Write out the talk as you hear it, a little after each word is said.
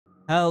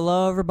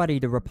Hello everybody,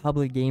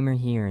 TheRepublicGamer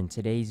here. In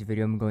today's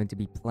video, I'm going to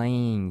be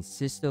playing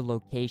Sister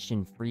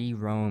Location Free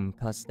Roam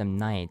Custom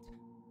Night.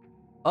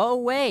 Oh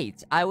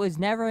wait, I was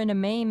never in the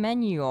main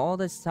menu all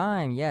this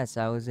time. Yes,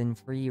 I was in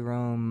free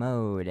roam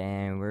mode,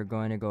 and we're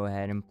going to go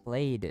ahead and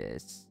play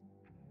this.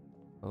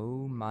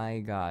 Oh my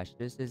gosh,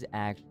 this is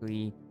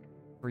actually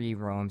free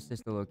roam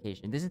Sister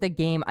Location. This is the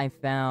game I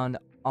found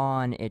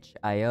on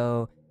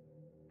itch.io.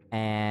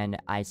 And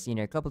I seen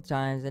it a couple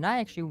times, and I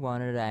actually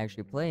wanted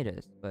to play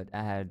this, but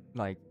I had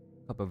like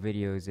a couple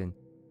videos and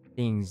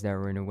things that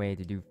were in a way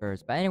to do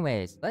first. But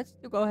anyways, let's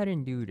go ahead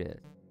and do this.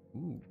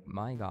 Ooh,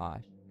 my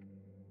gosh.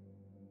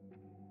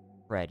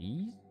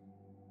 Freddy's.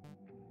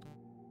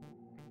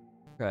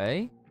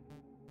 Okay.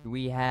 Do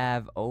we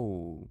have...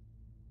 Oh.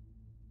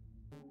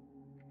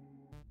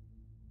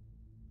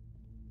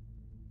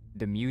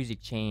 The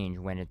music changed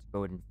when it's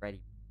Golden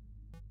Freddy.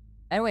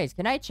 Anyways,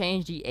 can I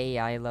change the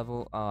AI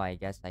level? Oh, I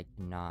guess I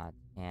cannot.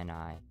 Can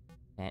I?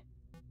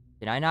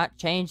 Can I not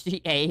change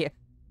the AI?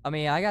 I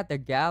mean, I got the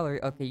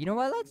gallery. Okay, you know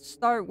what? Let's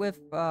start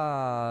with,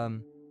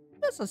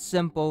 just a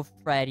simple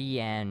Freddy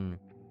and,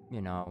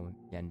 you know,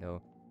 Yendo.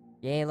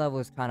 The AI level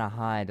is kind of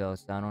high, though,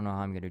 so I don't know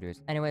how I'm gonna do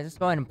this. Anyways, let's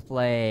go ahead and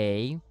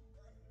play.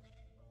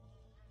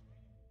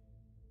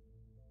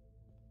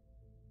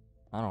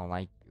 I don't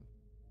like you.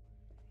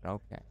 But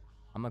okay.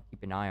 I'm gonna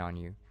keep an eye on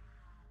you.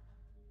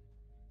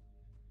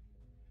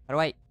 How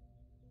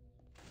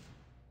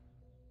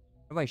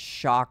do I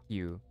shock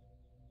you?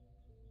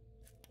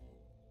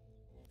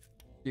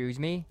 Excuse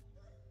me?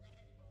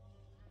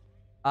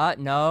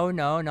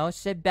 No.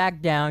 Sit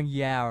back down,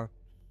 yeah.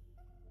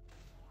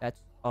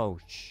 That's... Oh,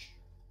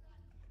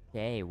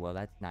 Okay, well,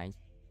 that's nice.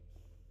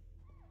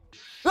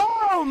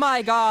 Oh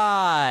my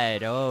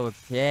god!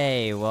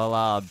 Okay,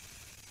 well,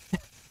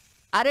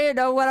 I didn't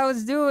know what I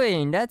was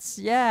doing. That's...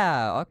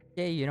 Yeah.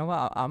 Okay, you know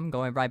what? I'm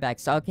going right back.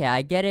 So, okay,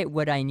 I get it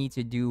what I need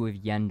to do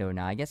with Yendo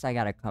now. I guess I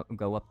gotta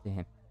go up to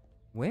him.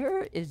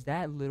 Where is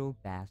that little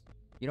bastard?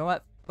 You know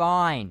what?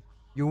 Fine.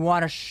 You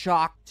want a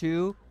shock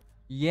too?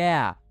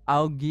 Yeah,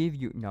 I'll give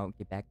you... No,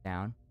 get back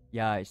down.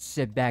 Yeah,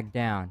 sit back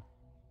down.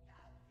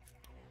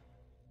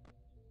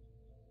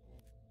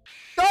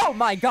 Oh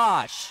my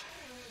gosh!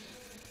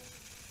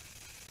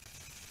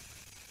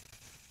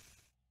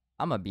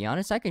 I'm gonna be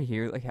honest, I can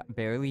hear, like,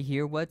 barely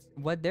hear what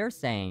they're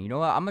saying. You know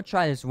what? I'm gonna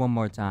try this one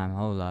more time.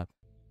 Hold up.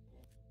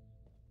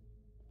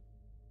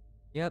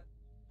 Yep.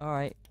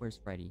 Alright, where's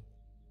Freddy?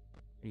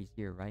 Freddy's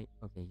here, right?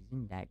 Okay, he's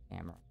in that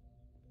camera.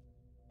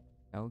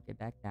 No, get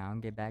back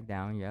down, get back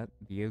down. Yep,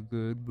 be a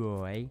good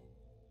boy.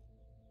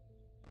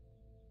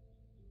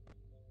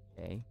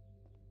 Okay.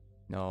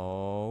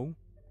 No.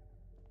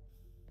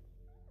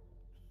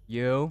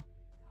 You.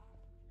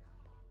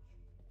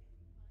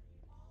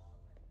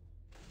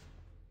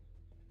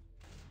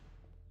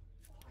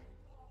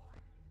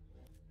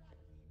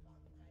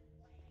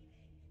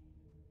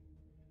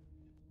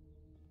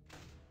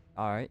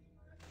 Alright.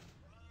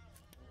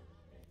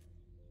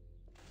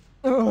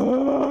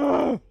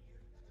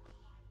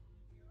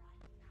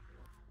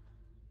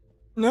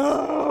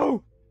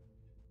 No!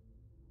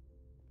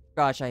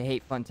 Gosh, I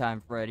hate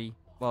Funtime Freddy.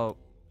 Well.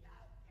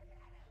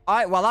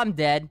 Alright, well, I'm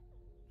dead.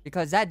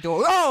 Because that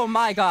door... Oh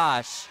my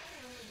gosh!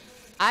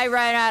 I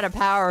ran out of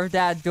power of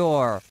that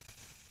door.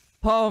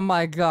 Oh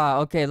my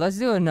god. Okay, let's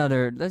do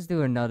another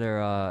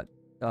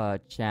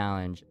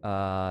challenge.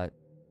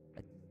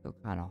 It's still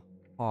kind of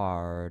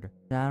hard.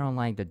 I don't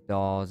like the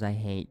dolls. I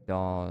hate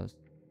dolls.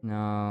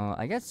 No,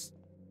 I guess...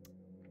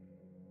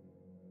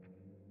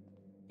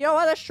 You know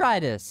what? Let's try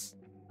this.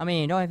 I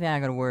mean, the only thing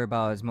I gotta worry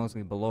about is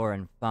mostly Ballora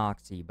and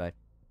Foxy, but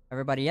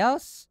everybody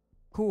else?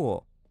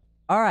 Cool.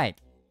 Alright,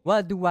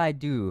 what do I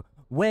do?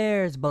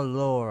 Where's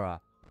Ballora?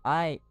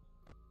 I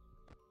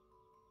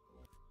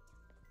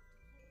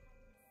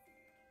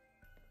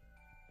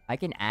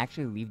can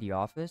actually leave the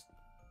office?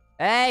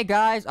 Hey,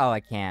 guys! Oh, I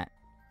can't.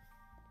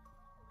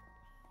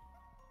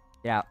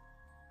 Get out.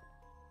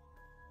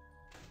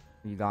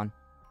 Are you gone?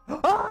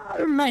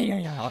 Oh,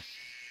 man!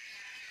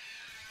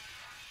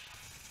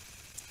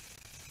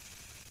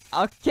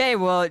 Okay,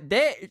 well,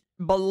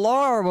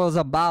 Ballora was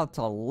about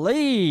to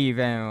leave,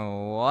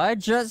 and what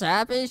just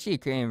happened? She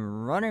came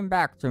running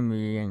back to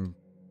me and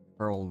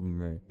hurled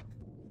me.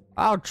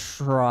 I'll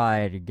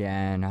try it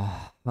again.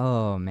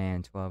 Oh,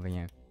 man, 12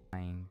 a.m.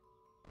 Fine.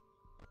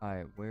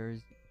 Alright, where's...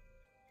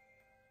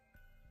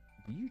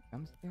 Do you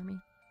jump scare me?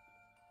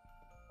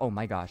 Oh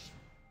my gosh.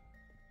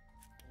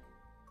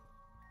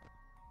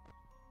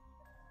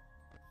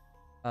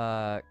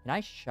 Can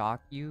I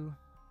shock you?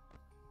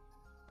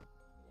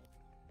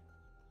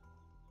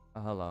 Oh,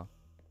 hello.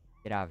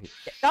 Get out of here.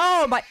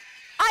 Oh my...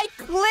 I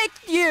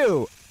clicked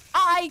you!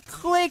 I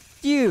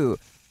clicked you!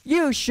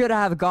 You should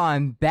have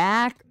gone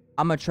back.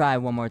 I'm gonna try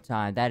one more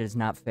time. That is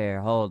not fair.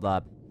 Hold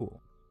up.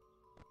 Cool.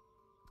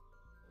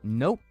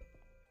 Nope.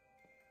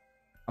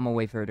 I'm gonna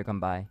wait for her to come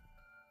by.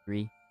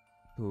 3,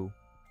 2,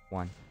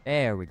 1.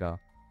 There we go.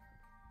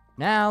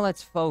 Now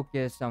let's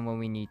focus on what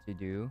we need to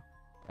do.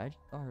 I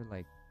just saw her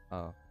like...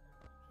 Oh.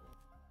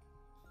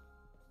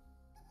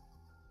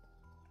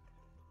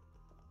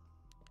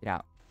 Get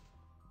out.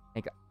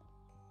 Make a...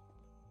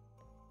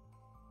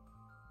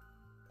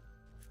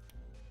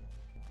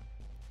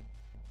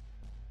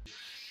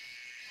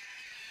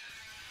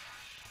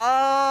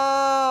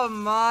 Oh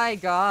my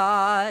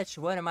gosh!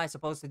 What am I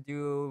supposed to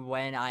do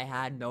when I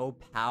had no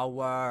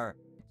power?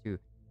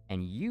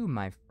 And you,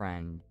 my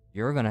friend,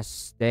 you're gonna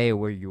stay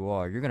where you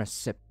are. You're gonna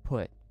sit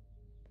put.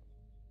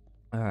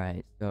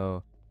 Alright,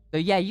 so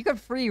yeah, you can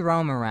free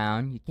roam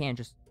around. You can't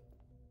just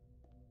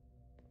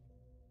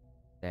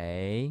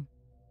stay.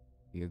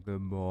 Be a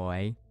good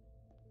boy.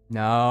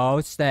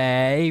 No,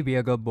 stay. Be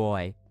a good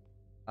boy.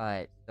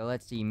 Alright, so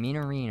let's see. Mini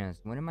arenas.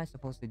 What am I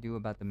supposed to do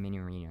about the mini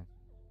arenas?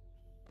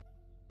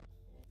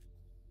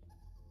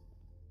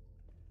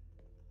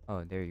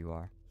 Oh, there you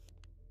are.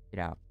 Get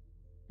out.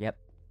 Yep.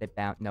 Sit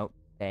down. Nope.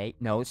 Stay.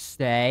 No,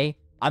 stay.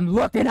 I'm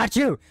looking at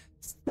you!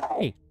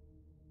 Stay!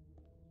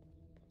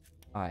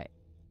 Alright.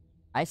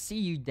 I see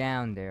you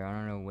down there. I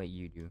don't know what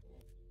you do.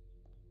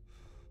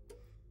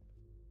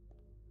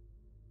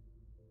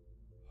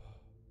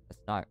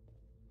 That's not...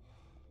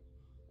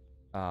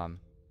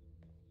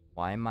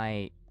 Why am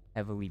I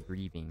heavily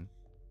breathing?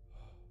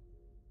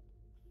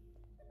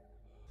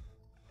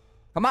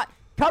 Come on!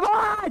 Come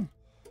on!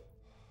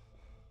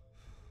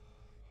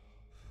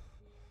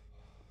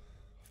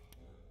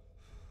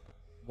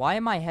 Why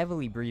am I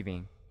heavily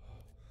breathing?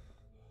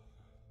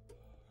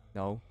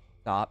 No.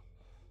 Stop.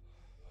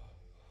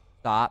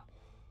 Stop.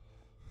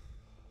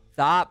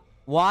 Stop.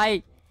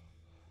 Why?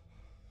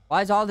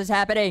 Why is all this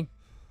happening?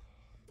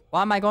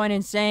 Why am I going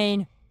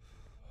insane?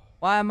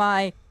 Why am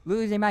I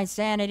losing my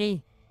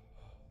sanity?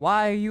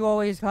 Why are you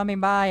always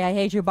coming by? I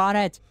hate you,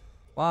 Bonnet.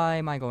 Why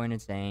am I going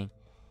insane?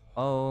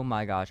 Oh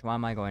my gosh. Why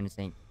am I going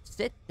insane?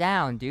 Sit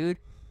down, dude.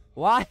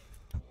 Why?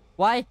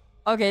 Why?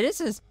 Okay, this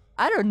is...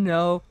 I don't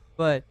know.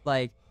 But,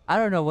 like, I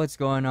don't know what's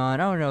going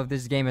on. I don't know if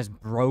this game is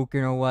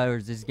broken or what. Or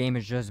if this game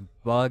is just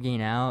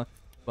bugging out.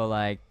 But,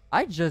 like,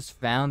 I just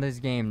found this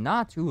game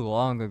not too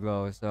long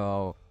ago.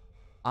 So,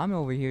 I'm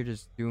over here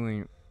just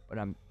doing what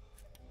I'm...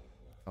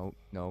 Oh,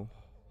 no.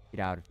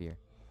 Get out of here.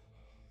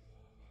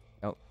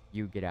 No,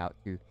 you get out,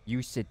 too.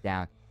 You sit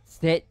down.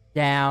 Sit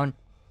down!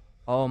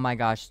 Oh my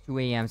gosh, 2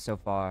 a.m. so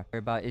far. What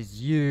about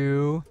is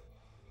you.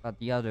 About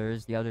the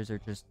others. The others are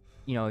just,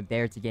 you know,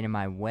 there to get in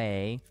my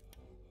way.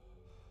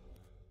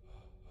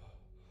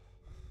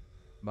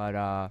 But,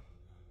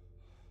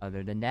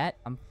 other than that,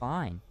 I'm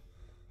fine.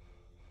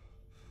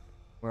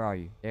 Where are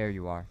you? There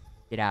you are.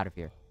 Get out of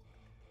here.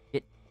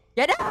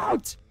 Get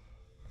out!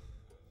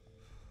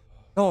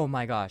 Oh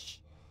my gosh.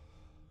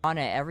 On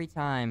it every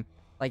time,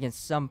 like in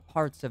some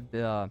parts of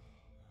the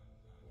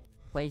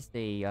place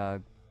they,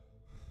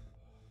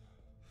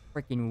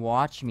 freaking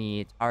watch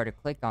me, it's hard to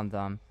click on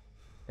them.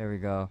 There we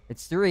go.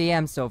 It's 3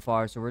 a.m. so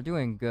far, so we're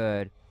doing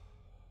good.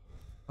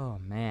 Oh,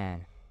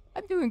 man.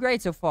 I'm doing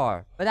great so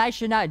far. But I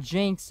should not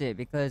jinx it,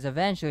 because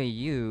eventually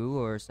you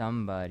or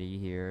somebody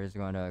here is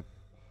gonna...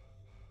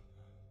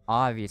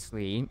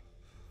 Obviously.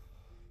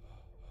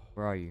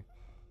 Where are you?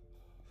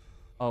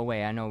 Oh,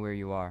 wait, I know where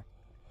you are.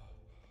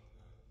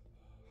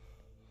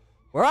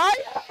 Where are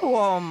you?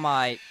 Oh,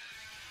 my...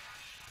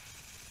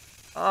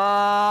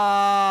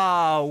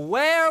 Oh,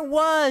 where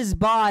was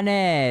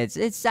Bonnet?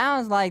 It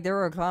sounds like they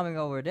were coming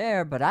over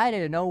there, but I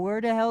didn't know where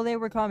the hell they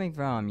were coming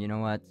from. You know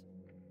what?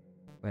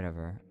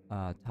 Whatever.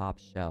 Top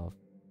shelf.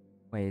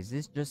 Wait, is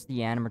this just the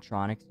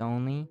animatronics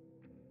only?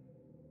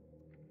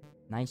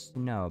 Nice to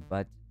know,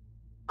 but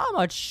I'm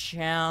gonna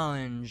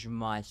challenge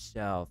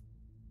myself.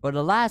 For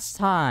the last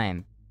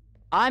time,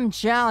 I'm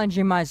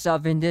challenging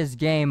myself in this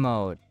game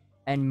mode.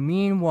 And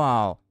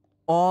meanwhile,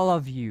 all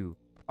of you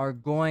are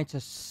going to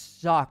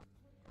suck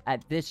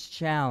at this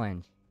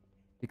challenge.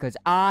 Because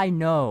I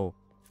know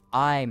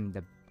I'm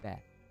the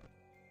best.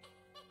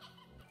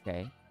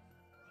 Okay.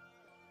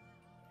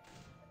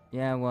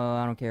 Yeah, well,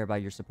 I don't care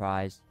about your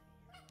surprise.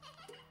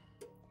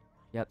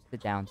 Yep,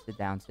 sit down, sit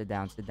down, sit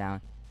down, sit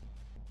down.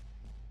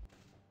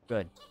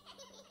 Good.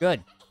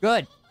 Good,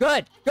 good,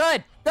 good,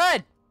 good,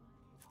 good!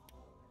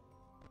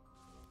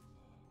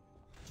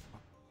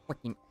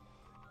 Freaking...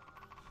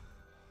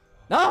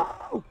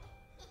 No!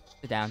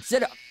 Sit down,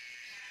 sit up!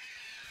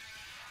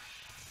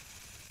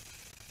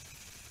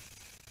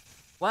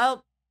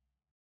 Well,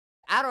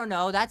 I don't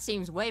know. That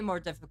seems way more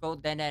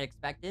difficult than I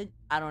expected.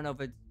 I don't know if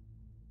it's...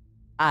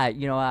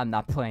 you know, I'm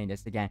not playing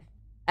this again.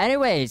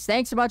 Anyways,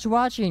 thanks so much for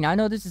watching. I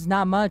know this is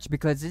not much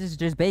because this is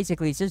just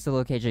basically sister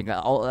location,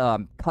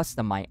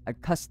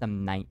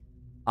 custom night,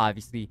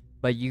 obviously.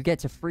 But you get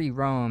to free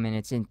roam and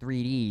it's in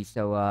 3D.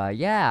 So,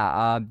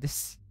 yeah,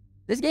 this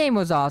game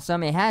was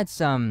awesome. It had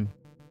some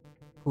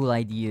cool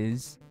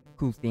ideas,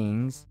 cool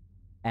things,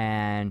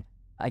 and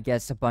I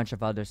guess a bunch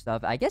of other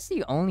stuff. I guess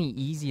the only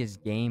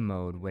easiest game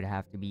mode would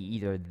have to be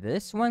either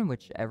this one,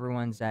 which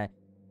everyone's at,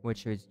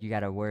 which is you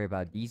gotta worry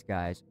about these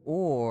guys,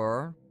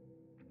 or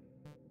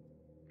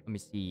let me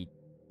see.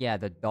 Yeah,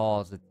 the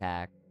dolls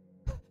attack.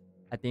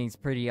 I think it's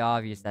pretty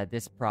obvious that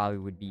this probably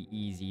would be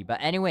easy.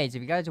 But anyways,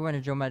 if you guys want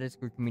to join my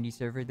Discord community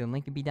server, the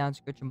link will be down in the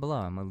description below.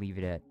 I'm gonna leave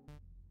it at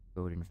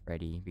Golden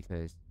Freddy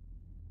because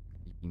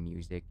creepy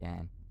music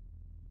and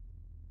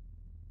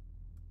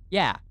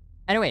yeah.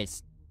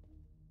 Anyways,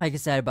 like I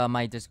said about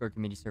my Discord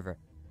community server.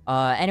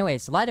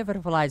 Anyways, like the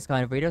video for likes,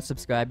 comment video,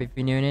 subscribe if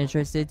you're new and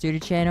interested to the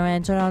channel,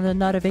 and turn on the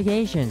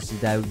notifications so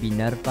that would be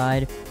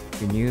notified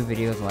for new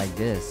videos like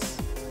this.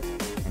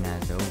 And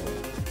as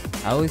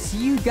always, I will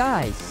see you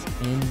guys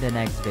in the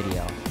next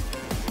video.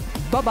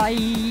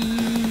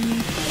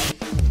 Bye-bye!